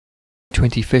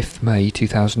25th May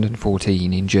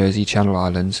 2014 in Jersey, Channel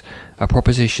Islands, a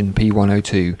Proposition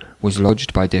P102 was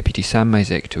lodged by Deputy Sam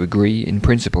Mézec to agree in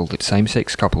principle that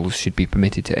same-sex couples should be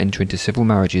permitted to enter into civil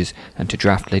marriages and to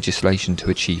draft legislation to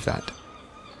achieve that.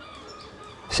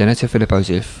 Senator Philip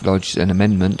Ozouf lodged an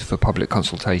amendment for public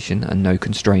consultation and no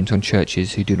constraint on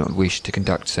churches who do not wish to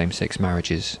conduct same-sex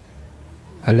marriages.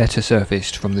 A letter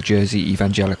surfaced from the Jersey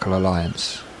Evangelical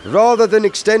Alliance. Rather than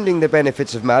extending the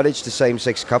benefits of marriage to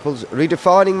same-sex couples,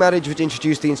 redefining marriage would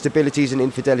introduce the instabilities and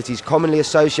infidelities commonly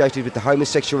associated with the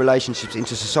homosexual relationships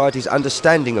into society's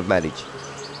understanding of marriage.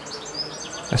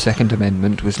 A second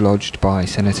amendment was lodged by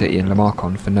Senator Ian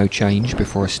Lamarcon for no change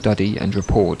before a study and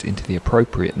report into the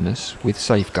appropriateness, with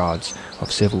safeguards,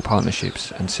 of civil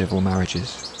partnerships and civil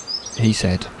marriages. He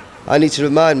said, I need to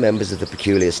remind members of the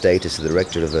peculiar status of the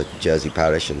rector of a Jersey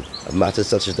parish and of matters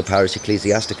such as the parish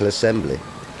ecclesiastical assembly.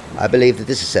 I believe that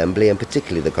this assembly, and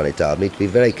particularly the Conitard, need to be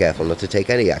very careful not to take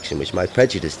any action which might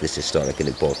prejudice this historic and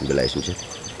important relationship.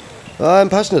 I am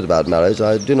passionate about marriage.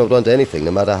 I do not want anything,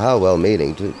 no matter how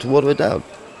well-meaning, to water it down.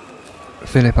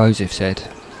 Philip Ozouf said,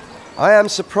 I am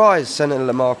surprised Senator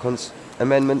Lamarcon's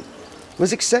amendment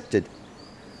was accepted.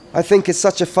 I think it's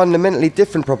such a fundamentally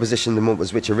different proposition than what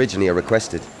was originally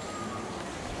requested.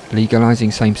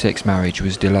 Legalising same-sex marriage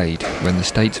was delayed when the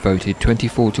states voted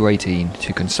 24-18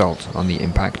 to consult on the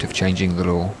impact of changing the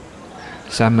law.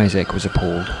 Sam Mézec was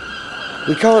appalled.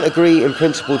 We can't agree in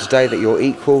principle today that you're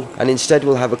equal, and instead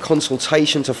we'll have a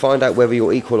consultation to find out whether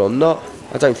you're equal or not.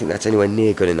 I don't think that's anywhere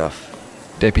near good enough.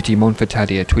 Deputy Montfort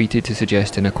Tadier tweeted to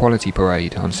suggest an equality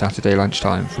parade on Saturday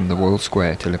lunchtime from the Royal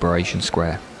Square to Liberation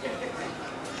Square.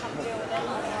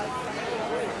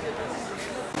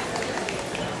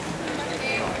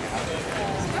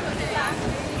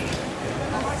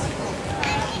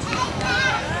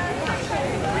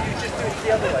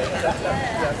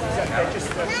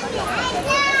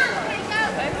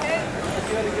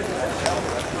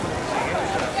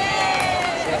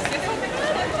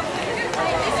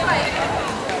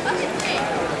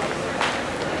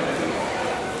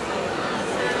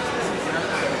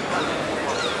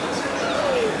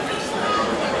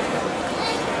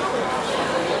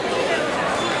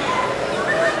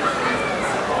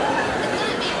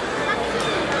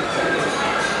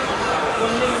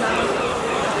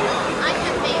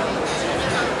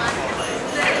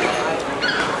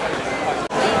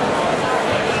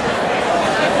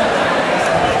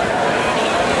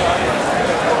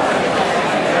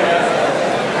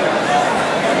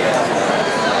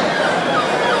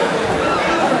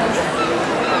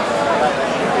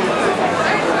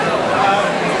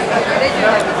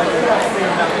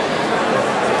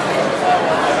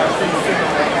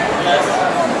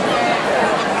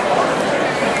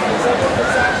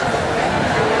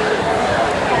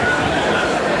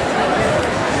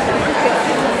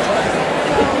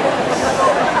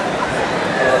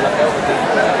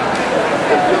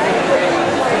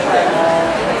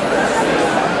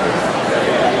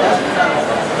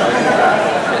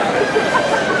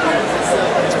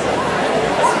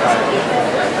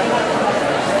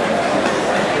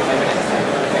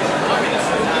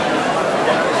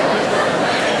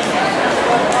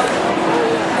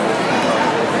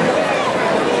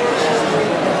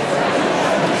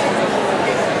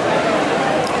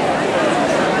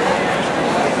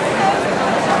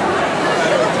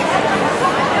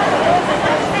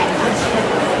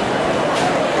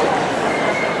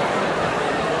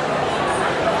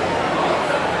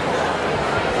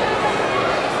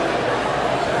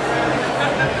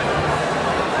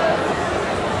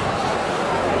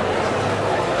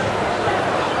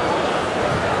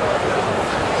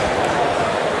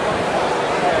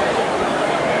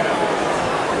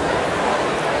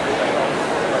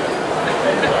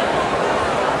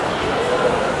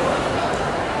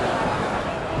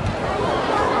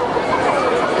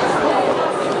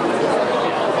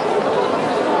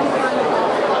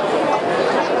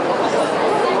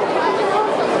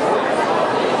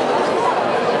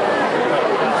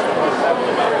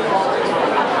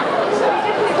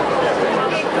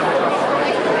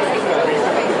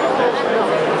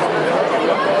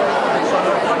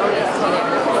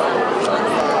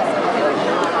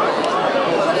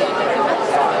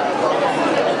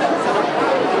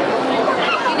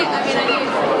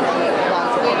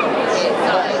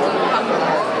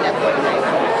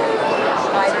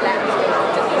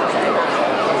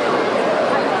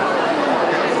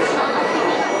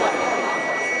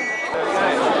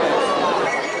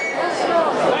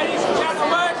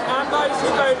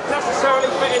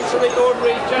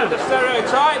 gender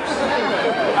stereotypes.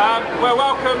 We're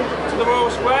welcome to the Royal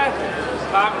Square.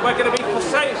 We're going to be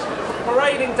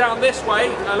parading down this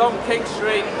way along King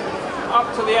Street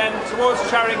up to the end towards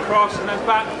Charing Cross and then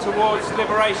back towards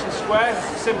Liberation Square,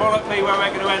 symbolically where we're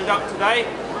going to end up today.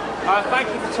 Thank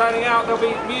you for turning out. There'll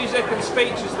be music and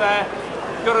speeches there.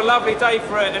 We've got a lovely day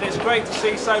for it and it's great to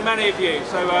see so many of you.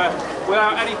 So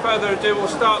without any further ado, we'll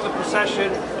start the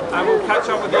procession and we'll catch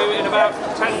up with you in about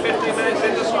 10-15 minutes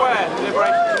in the square,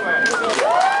 Liberation Square.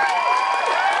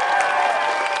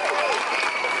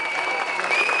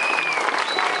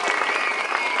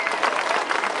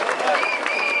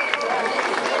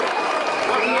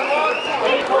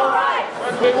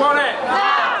 We want it!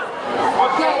 Now!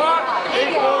 What do you want?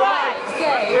 Equal rights!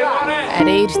 We want it! At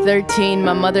age 13,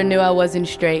 my mother knew I wasn't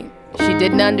straight. She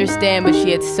didn't understand, but she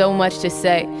had so much to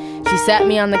say. She sat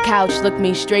me on the couch, looked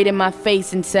me straight in my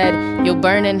face and said, "You'll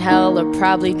burn in hell or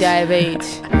probably die of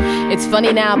AIDS." It's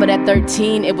funny now, but at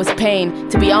 13 it was pain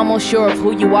to be almost sure of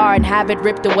who you are and have it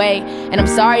ripped away. And I'm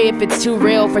sorry if it's too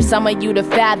real for some of you to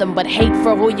fathom, but hate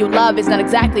for who you love is not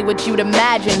exactly what you'd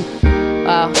imagine.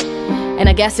 And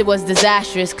I guess it was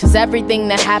disastrous, cause everything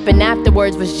that happened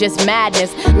afterwards was just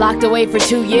madness. Locked away for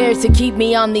 2 years to keep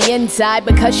me on the inside,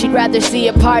 because she'd rather see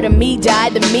a part of me die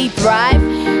than me thrive.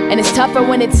 And it's tougher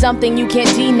when it's something you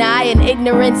can't deny, and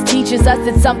ignorance teaches us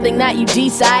it's something that you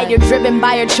decide. You're driven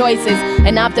by your choices,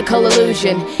 an optical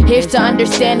illusion. Here's to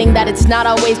understanding that it's not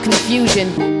always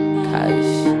confusion,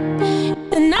 cause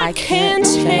and I can't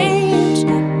change.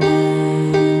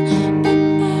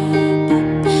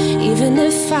 Even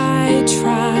if I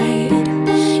tried,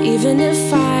 even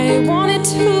if I wanted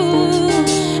to,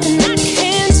 and I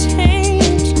can't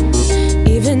change.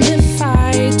 Even if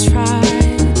I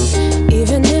tried,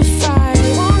 even if I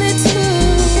wanted to.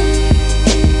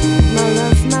 My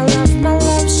love, my love, my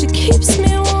love, she keeps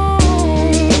me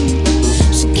warm.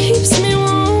 She keeps me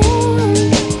warm.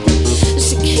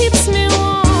 She keeps me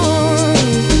warm.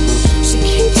 She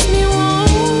keeps me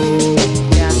warm.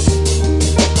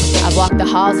 Yeah. I've walked the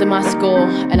halls of my school,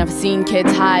 and I've seen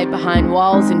kids hide behind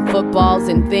walls and footballs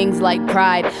and things like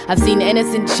pride. I've seen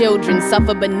innocent children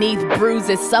suffer beneath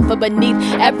bruises, suffer beneath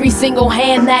every single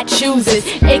hand that chooses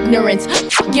ignorance.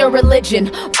 F your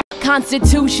religion, f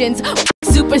constitutions, f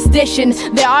superstitions.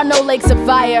 There are no lakes of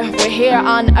fire, we're here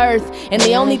on earth, and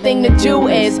the only thing to do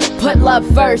is put love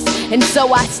first. And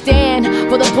so I stand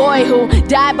for the boy who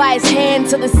died by his hand,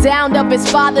 to the sound of his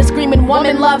father screaming,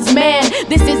 "Woman loves man."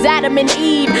 This is Adam and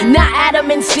Eve, not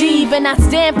Adam and Steve. And I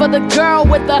stand for the girl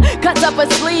with the cuts up her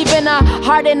sleeve and a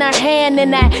heart in her hand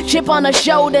and that chip on her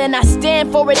shoulder. And I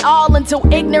stand for it all until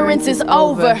ignorance is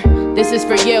over. This is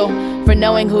for you, for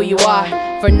knowing who you are,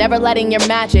 for never letting your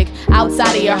magic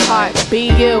outside of your heart.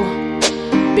 Be you,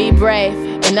 be brave,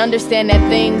 and understand that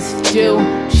things do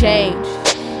change.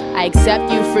 I accept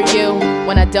you for you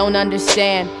when I don't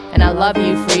understand, and I love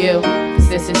you for you, cause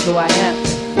this is who I am.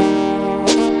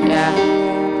 Yeah.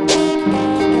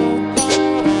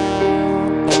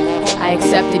 I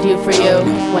accepted you for you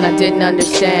when I didn't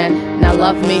understand. Now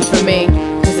love me for me,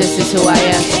 cause this is who I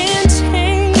am. Can't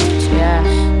change. Yeah.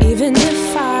 Even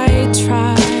if I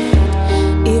tried,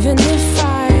 even if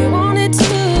I wanted to.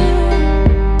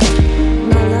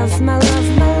 My love, my love,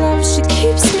 my love, she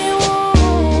keeps me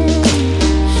warm.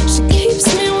 She keeps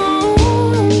me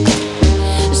warm.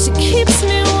 She keeps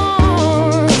me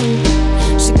warm.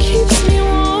 She keeps me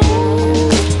warm.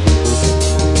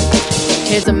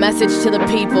 Here's a message to the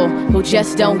people who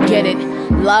just don't get it.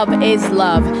 Love is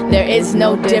love, there is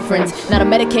no difference. Not a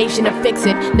medication to fix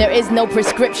it, there is no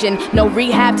prescription, no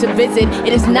rehab to visit.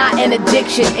 It is not an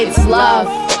addiction, it's love.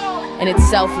 And it's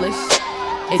selfless,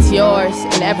 it's yours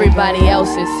and everybody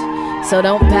else's. So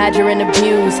don't badger and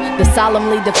abuse the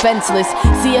solemnly defenseless.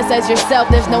 See us as yourself,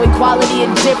 there's no equality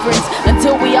and difference.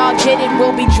 Until we all get it,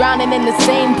 we'll be drowning in the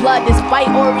same blood. Despite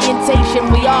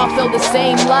orientation, we all feel the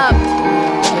same love.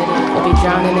 We'll be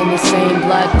drowning in the same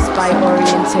blood. Despite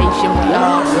orientation, we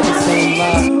all feel the same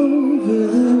love.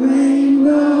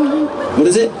 What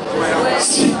is it?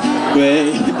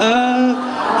 Way up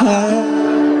high.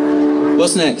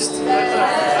 What's next?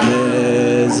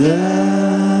 There's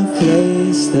a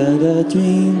place that I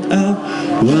dreamed of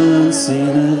once in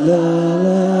a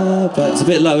lullaby. It's a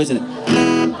bit low, isn't it?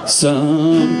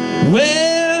 Somewhere.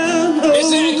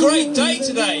 Isn't it a great day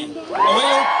today? Are we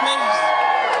all pleased?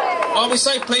 Are we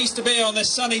so pleased to be on this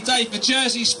sunny day for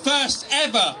Jersey's first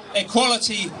ever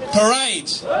equality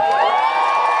parade?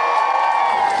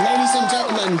 Ladies and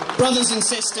gentlemen, brothers and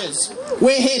sisters,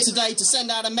 we're here today to send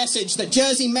out a message that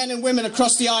Jersey men and women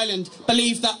across the island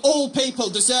believe that all people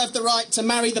deserve the right to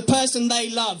marry the person they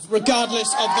love,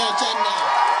 regardless of their gender.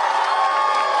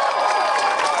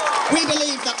 We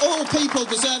believe that all people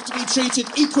deserve to be treated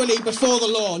equally before the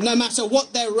law, no matter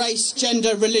what their race,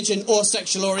 gender, religion or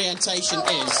sexual orientation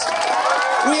is.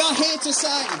 We are here to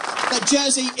say that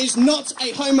Jersey is not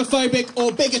a homophobic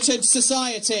or bigoted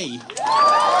society.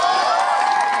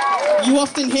 You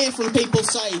often hear from people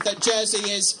say that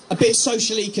Jersey is a bit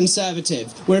socially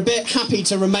conservative. We're a bit happy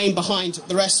to remain behind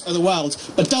the rest of the world.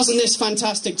 But doesn't this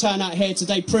fantastic turnout here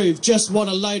today prove just what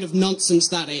a load of nonsense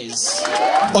that is?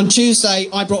 On Tuesday,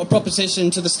 I brought a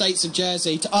proposition to the States of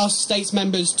Jersey to ask States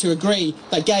members to agree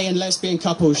that gay and lesbian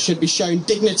couples should be shown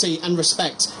dignity and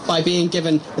respect by being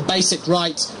given the basic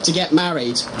right to get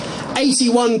married.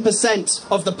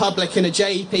 81% of the public in a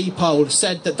JEP poll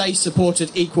said that they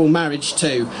supported equal marriage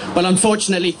too. But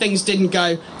unfortunately, things didn't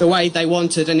go the way they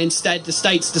wanted, and instead the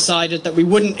states decided that we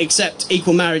wouldn't accept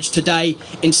equal marriage today.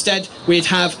 Instead, we'd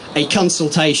have a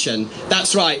consultation.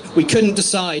 That's right, we couldn't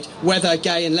decide whether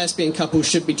gay and lesbian couples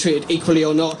should be treated equally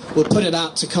or not. We'll put it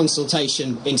out to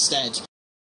consultation instead.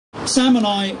 Sam and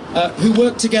I, who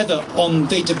worked together on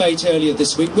the debate earlier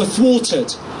this week, were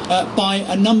thwarted by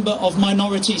a number of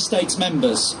minority states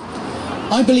members.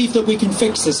 I believe that we can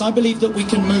fix this. I believe that we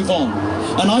can move on.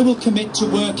 And I will commit to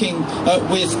working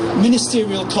with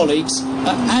ministerial colleagues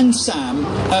and Sam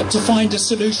to find a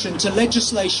solution to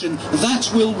legislation that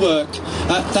will work,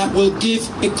 that will give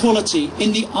equality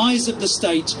in the eyes of the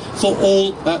state for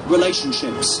all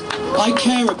relationships. I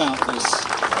care about this.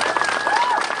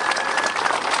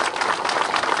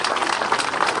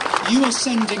 You are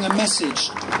sending a message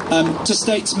to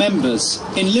states members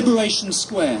in Liberation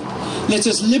Square. Let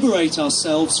us liberate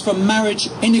ourselves from marriage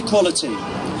inequality.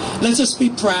 Let us be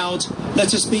proud.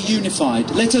 Let us be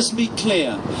unified. Let us be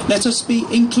clear. Let us be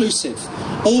inclusive.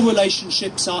 All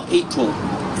relationships are equal.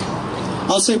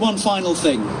 I'll say one final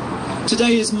thing.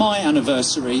 Today is my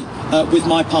anniversary with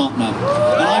my partner, and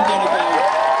I'm going to go.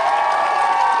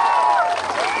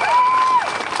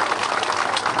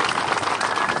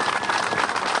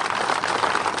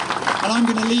 I'm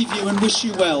going to leave you and wish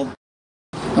you well.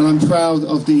 And I'm proud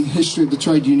of the history of the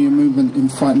trade union movement in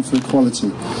fighting for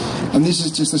equality. And this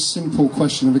is just a simple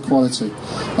question of equality.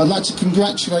 I'd like to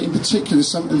congratulate in particular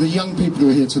some of the young people who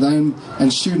are here today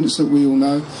and students that we all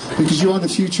know, because you are the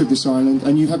future of this island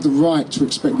and you have the right to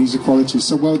expect these equalities.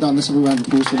 So well done. Let's have a round of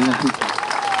applause for the young people.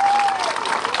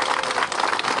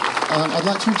 I'd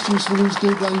like to introduce Louise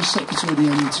Douglas, who's Secretary of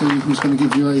the MT, who's going to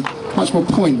give you a much more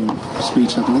poignant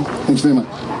speech, I believe. Thanks very much.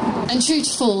 And true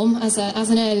to form, as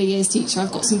an early years teacher,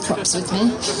 I've got some props with me.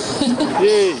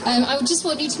 I would just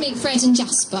want you to meet Fred and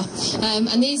Jasper.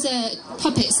 And these are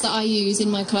puppets that I use in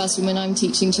my classroom when I'm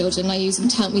teaching children. I use them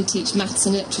to help me teach maths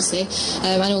and literacy,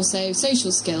 and also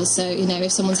social skills. So, you know,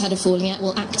 if someone's had a falling out,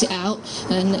 we'll act it out.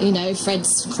 And, you know,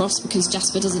 Fred's cross because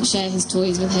Jasper doesn't share his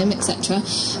toys with him, etc.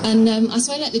 And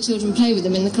so I let the children play with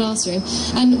them in the classroom.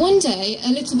 And one day, a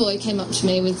little boy came up to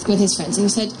me with his friends and he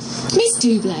said, Miss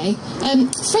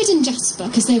Douglas, Fred and Jasper,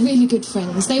 because they're really good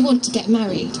friends, they want to get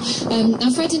married.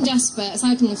 Now Fred and Jasper,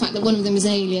 aside from the fact that one of them is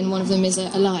alien, one of them is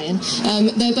a lion,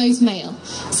 they're both male.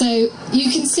 So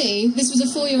you can see this was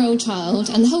a 4-year-old child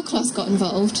and the whole class got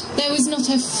involved. There was not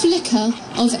a flicker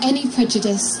of any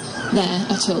prejudice there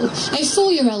at all.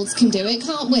 4-year-olds can do it,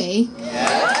 can't we?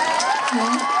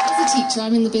 Yeah. As a teacher,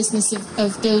 I'm in the business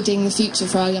of building the future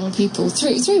for our young people,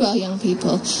 through our young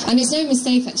people. And it's no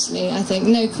mistake, actually, I think,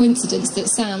 no coincidence that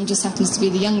Sam just happens to be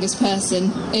the youngest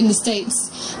person in the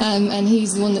States, and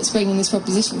he's the one that's bringing this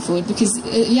proposition forward, because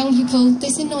young people,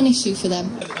 this is a non-issue for them.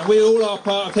 We all are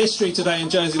part of history today in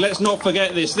Jersey. Let's not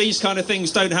forget this. These kind of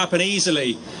things don't happen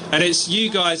easily, and it's you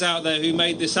guys out there who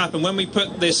made this happen. When we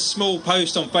put this small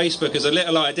post on Facebook as a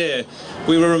little idea,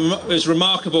 it was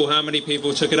remarkable how many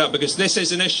people took it up, because this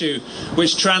is an issue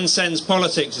which transcends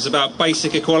politics. It's about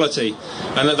basic equality,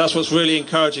 and that's what's really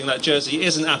encouraging, that Jersey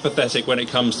isn't apathetic when it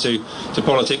comes to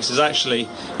politics. Is actually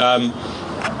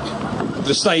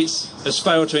the States has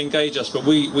failed to engage us, but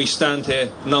we stand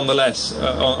here nonetheless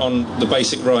on the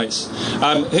basic rights.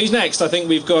 Who's next? I think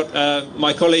we've got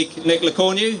my colleague Nicola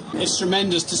Cornu. It's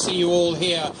tremendous to see you all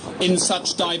here in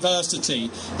such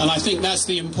diversity, and I think that's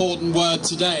the important word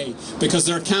today, because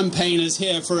there are campaigners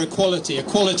here for equality,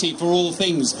 equality for all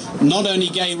things, not only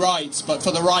gay rights, but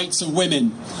for the rights of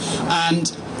women.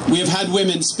 And we have had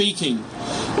women speaking.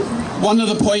 One of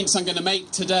the points I'm going to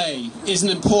make today is an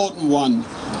important one.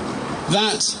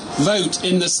 That vote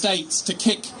in the States to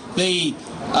kick the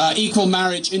equal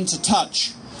marriage into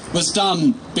touch was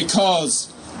done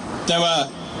because there were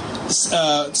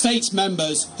States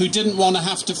members who didn't want to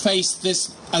have to face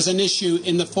this as an issue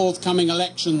in the forthcoming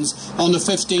elections on the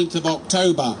 15th of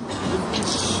October.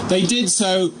 They did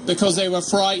so because they were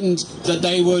frightened that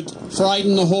they would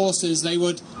frighten the horses, they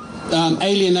would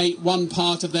alienate one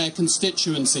part of their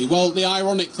constituency. Well, the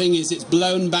ironic thing is it's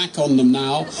blown back on them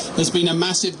now. There's been a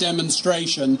massive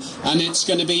demonstration, and it's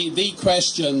going to be the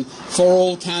question for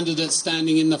all candidates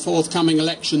standing in the forthcoming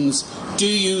elections. Do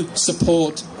you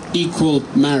support equal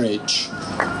marriage?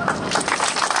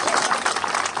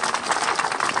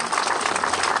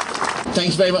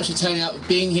 Thank you very much for turning out,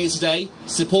 being here today,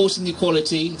 supporting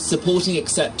equality, supporting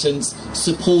acceptance,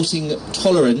 supporting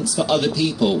tolerance for other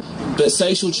people. But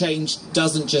social change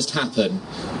doesn't just happen.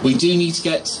 We do need to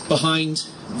get behind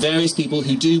various people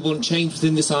who do want change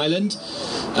within this island.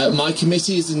 My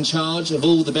committee is in charge of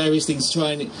all the various things to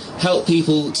try and help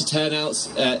people to turn out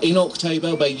in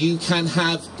October, where you can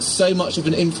have so much of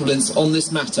an influence on this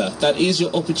matter. That is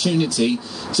your opportunity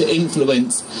to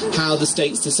influence how the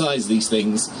state decides these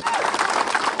things.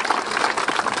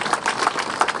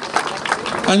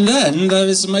 And then there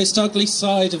is the most ugly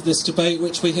side of this debate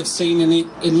which we have seen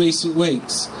in recent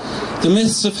weeks. The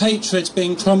myths of hatred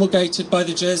being promulgated by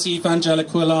the Jersey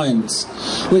Evangelical Alliance,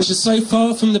 which is so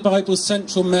far from the Bible's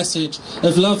central message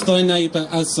of love thy neighbour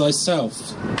as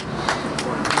thyself.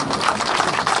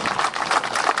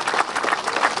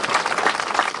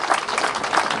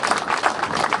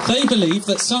 They believe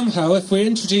that somehow if we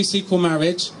introduce equal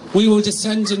marriage, we will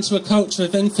descend into a culture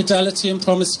of infidelity and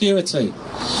promiscuity.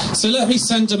 So let me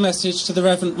send a message to the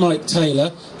Reverend Mike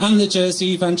Taylor and the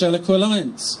Jersey Evangelical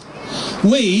Alliance.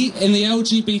 We, in the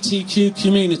LGBTQ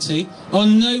community, are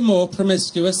no more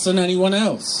promiscuous than anyone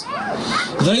else.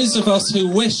 Those of us who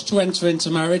wish to enter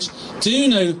into marriage do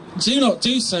not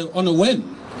do so on a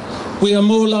whim. We are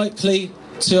more likely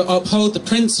to uphold the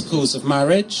principles of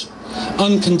marriage,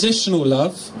 unconditional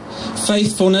love,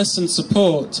 faithfulness and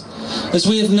support, as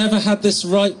we have never had this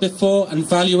right before and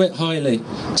value it highly.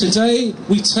 Today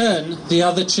we turn the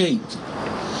other cheek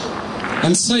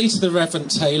and say to the Reverend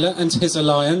Taylor and his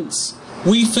alliance,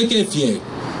 we forgive you.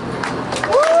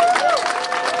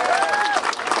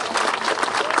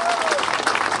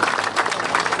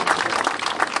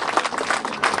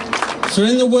 For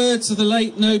in the words of the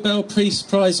late Nobel Peace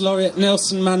Prize laureate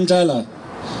Nelson Mandela,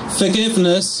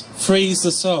 forgiveness frees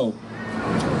the soul.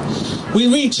 We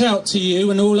reach out to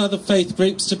you and all other faith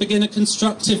groups to begin a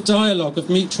constructive dialogue of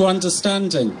mutual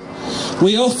understanding.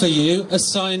 We offer you a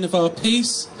sign of our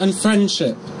peace and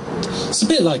friendship. It's a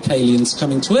bit like aliens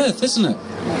coming to Earth, isn't it?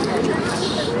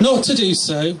 Not to do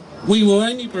so, we will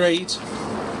only breed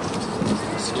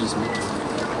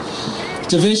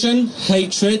division,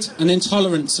 hatred and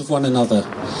intolerance of one another.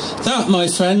 That, my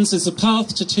friends, is the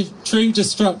path to true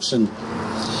destruction.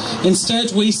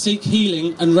 Instead, we seek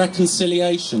healing and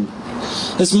reconciliation.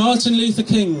 As Martin Luther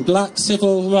King, black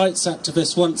civil rights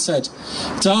activist, once said,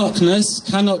 darkness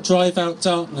cannot drive out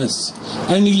darkness.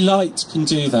 Only light can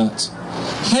do that.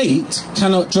 Hate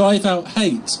cannot drive out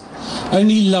hate.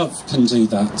 Only love can do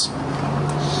that.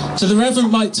 To the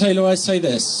Reverend Mike Taylor, I say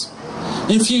this.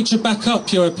 In future, back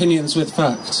up your opinions with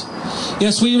fact.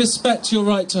 Yes, we respect your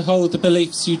right to hold the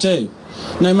beliefs you do,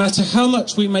 no matter how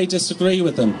much we may disagree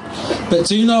with them. But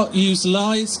do not use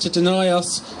lies to deny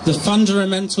us the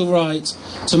fundamental right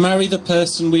to marry the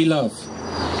person we love.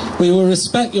 We will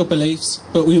respect your beliefs,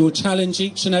 but we will challenge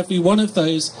each and every one of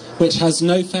those which has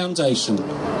no foundation.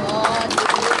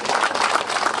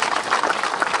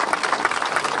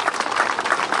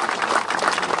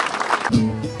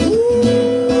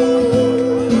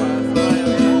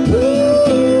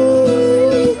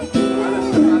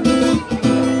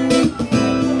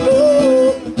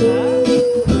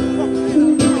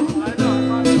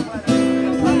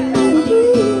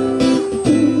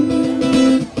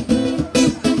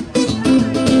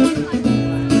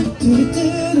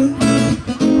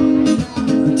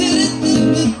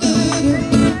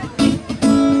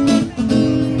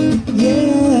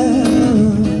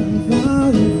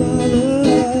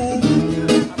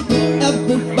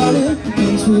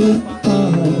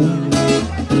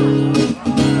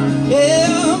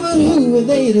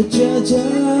 To judge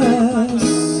us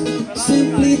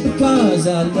simply because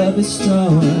our love is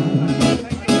strong.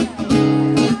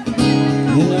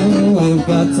 You know, we've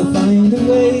got to find a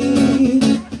way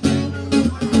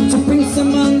to bring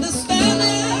some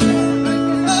understanding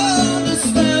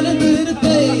to the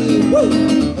day. Woo!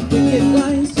 Picket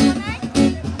lines,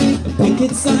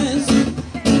 picket signs,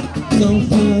 don't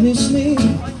punish me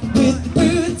with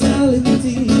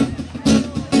brutality.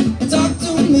 Talk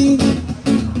to me.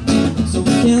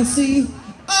 Can't see,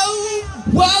 oh,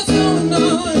 what's going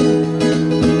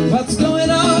on? What's going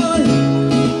on?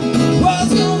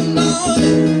 What's going on?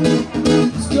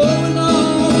 What's going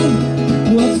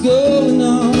on? What's going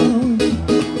on?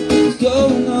 What's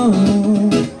going on?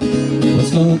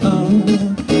 What's going on?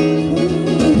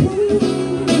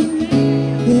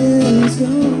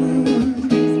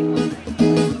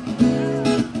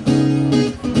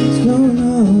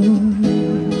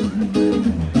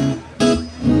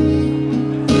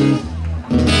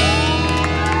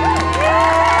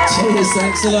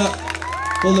 Thanks a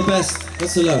lot. All the best.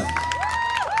 Lots of love.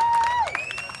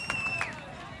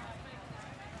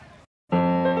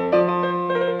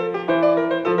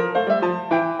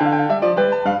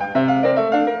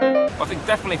 I think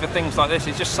definitely for things like this,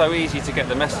 it's just so easy to get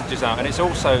the messages out, and it's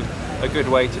also a good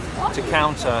way to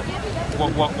counter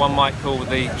what one might call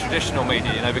the traditional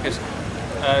media, you know, because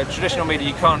traditional media,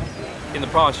 you can't, in the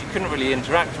past, you couldn't really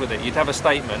interact with it. You'd have a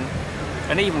statement,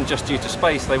 and even just due to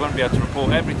space, they won't be able to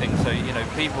report everything. So, you know,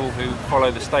 people who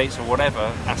follow the states or whatever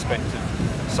aspect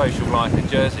of social life in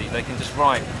Jersey, they can just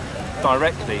write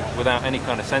directly without any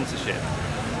kind of censorship.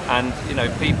 And, you know,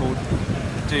 people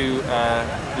do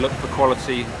look for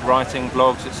quality writing,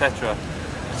 blogs, etc.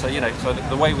 So, you know, so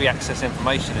the way we access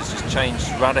information has just changed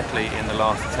radically in the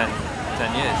last 10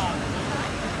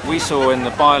 years. We saw in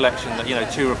the by-election that, you know,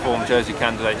 2 Reform Jersey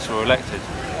candidates were elected.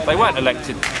 They weren't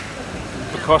elected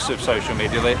because of social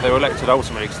media, they were elected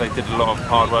ultimately because they did a lot of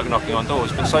hard work knocking on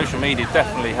doors, but social media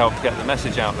definitely helped get the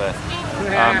message out there.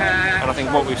 And I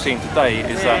think what we've seen today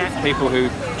is that people who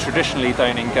traditionally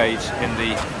don't engage in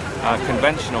the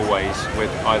conventional ways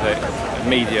with either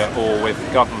media or with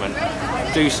government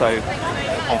do so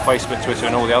on Facebook, Twitter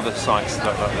and all the other sites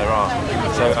that there are.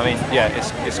 So I mean, yeah,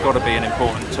 it's got to be an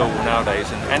important tool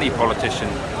nowadays, and any politician,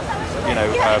 you know,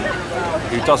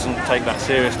 who doesn't take that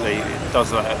seriously does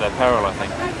that at their peril, I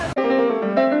think.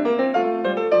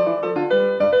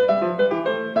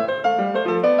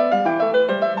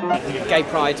 Gay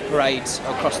Pride parades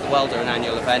across the world are an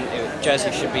annual event.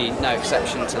 Jersey should be no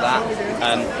exception to that.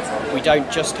 We don't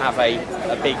just have a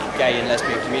big gay and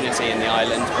lesbian community in the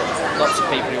island, but lots of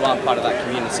people who aren't part of that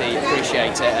community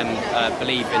appreciate it and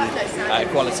believe in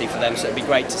equality for them. So it'd be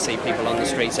great to see people on the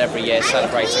streets every year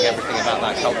celebrating everything about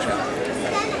that culture.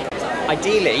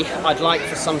 Ideally, I'd like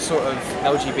for some sort of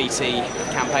LGBT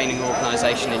campaigning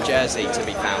organisation in Jersey to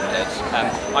be founded.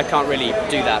 I can't really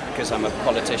do that because I'm a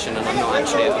politician and I'm not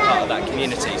actually a part of that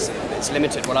community, so it's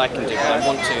limited what I can do, but I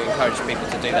want to encourage people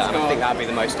to do that, and I think that would be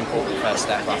the most important first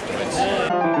step afterwards.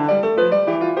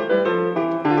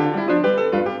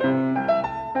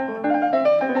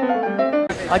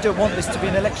 I don't want this to be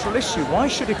an electoral issue. Why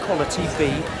should equality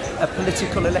be a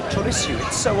political electoral issue?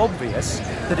 It's so obvious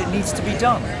that it needs to be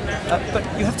done. But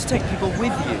you have to take people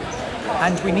with you.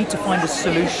 And we need to find a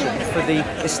solution for the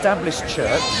established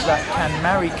church that can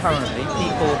marry currently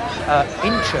people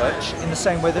in church in the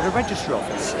same way that a registry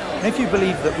office. And if you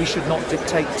believe that we should not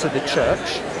dictate to the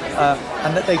church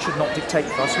and that they should not dictate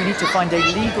for us, we need to find a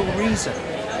legal reason.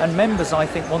 And members, I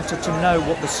think, wanted to know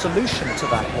what the solution to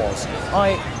that was.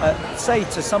 I say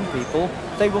to some people,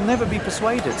 they will never be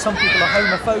persuaded. Some people are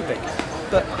homophobic.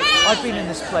 But I've been in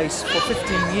this place for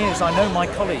 15 years. I know my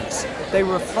colleagues. They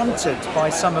were affronted by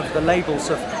some of the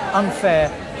labels of unfair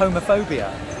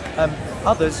homophobia.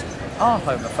 Others are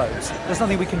homophobes. There's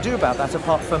nothing we can do about that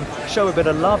apart from show a bit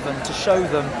of love and to show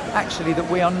them actually that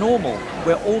we are normal.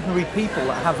 We're ordinary people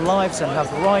that have lives and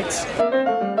have rights.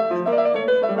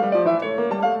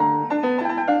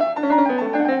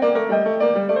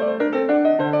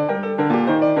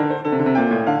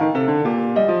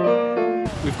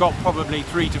 Got probably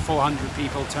 300 to 400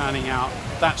 people turning out.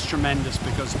 That's tremendous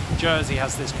because Jersey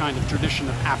has this kind of tradition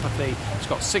of apathy. It's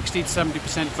got 60 to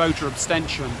 70% voter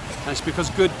abstention, and it's because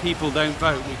good people don't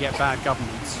vote we get bad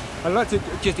governments. I'd like to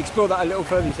just explore that a little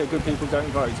further. You say good people don't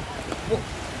vote.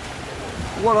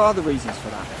 What are the reasons for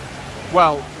that?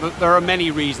 Well, there are many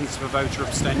reasons for voter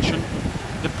abstention.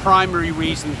 The primary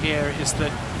reason here is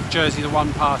that Jersey is a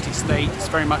one-party state. It's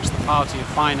very much the party of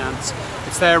finance.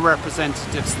 It's their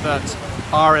representatives that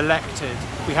are elected.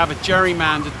 We have a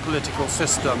gerrymandered political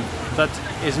system that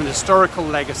is an historical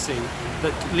legacy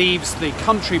that leaves the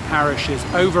country parishes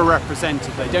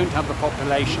overrepresented. They don't have the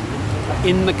population.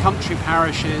 In the country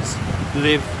parishes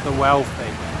live the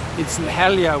wealthy. In St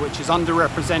Helier, which is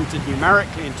underrepresented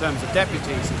numerically in terms of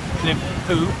deputies, live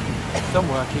who? The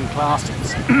working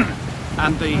classes.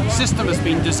 And the system has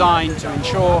been designed to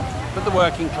ensure that the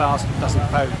working class doesn't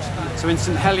vote. So in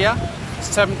St Helier,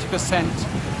 70%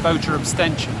 voter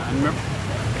abstention, and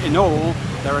in all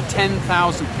there are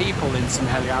 10,000 people in St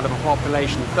Helier out of a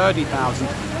population of 30,000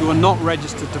 who are not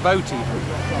registered to vote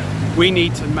even. We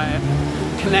need to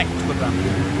connect with them,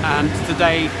 and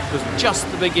today was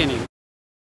just the beginning.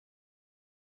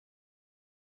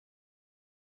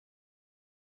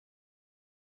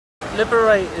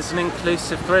 Liberate is an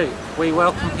inclusive group. We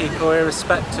welcome people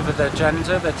irrespective of their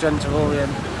gender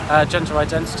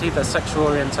identity, their sexual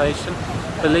orientation,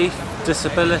 belief,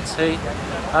 disability.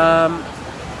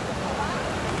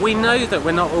 We know that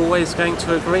we're not always going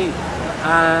to agree,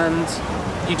 and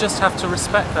you just have to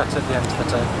respect that at the end of the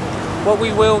day. What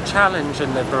we will challenge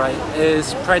and liberate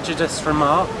is prejudice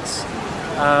remarks,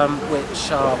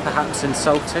 which are perhaps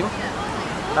insulting.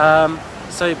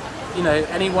 So, you know,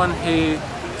 anyone who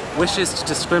wishes to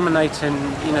discriminate in,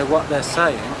 you know, what they're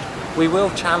saying, we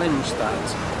will challenge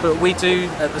that, but we do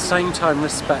at the same time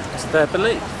respect their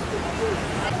belief.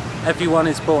 Everyone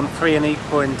is born free and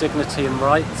equal in dignity and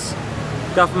rights.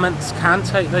 Governments can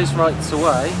take those rights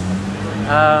away,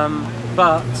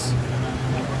 but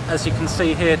as you can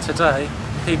see here today,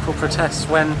 people protest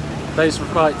when those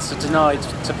rights are denied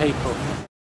to people.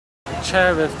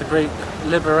 Chair of the group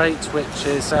Liberate, which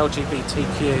is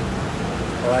LGBTQ,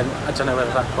 well, I don't know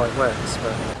whether that quite works,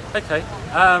 but okay.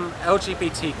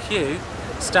 LGBTQ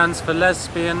stands for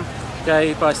lesbian,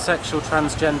 gay, bisexual,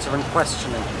 transgender and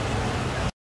questioning.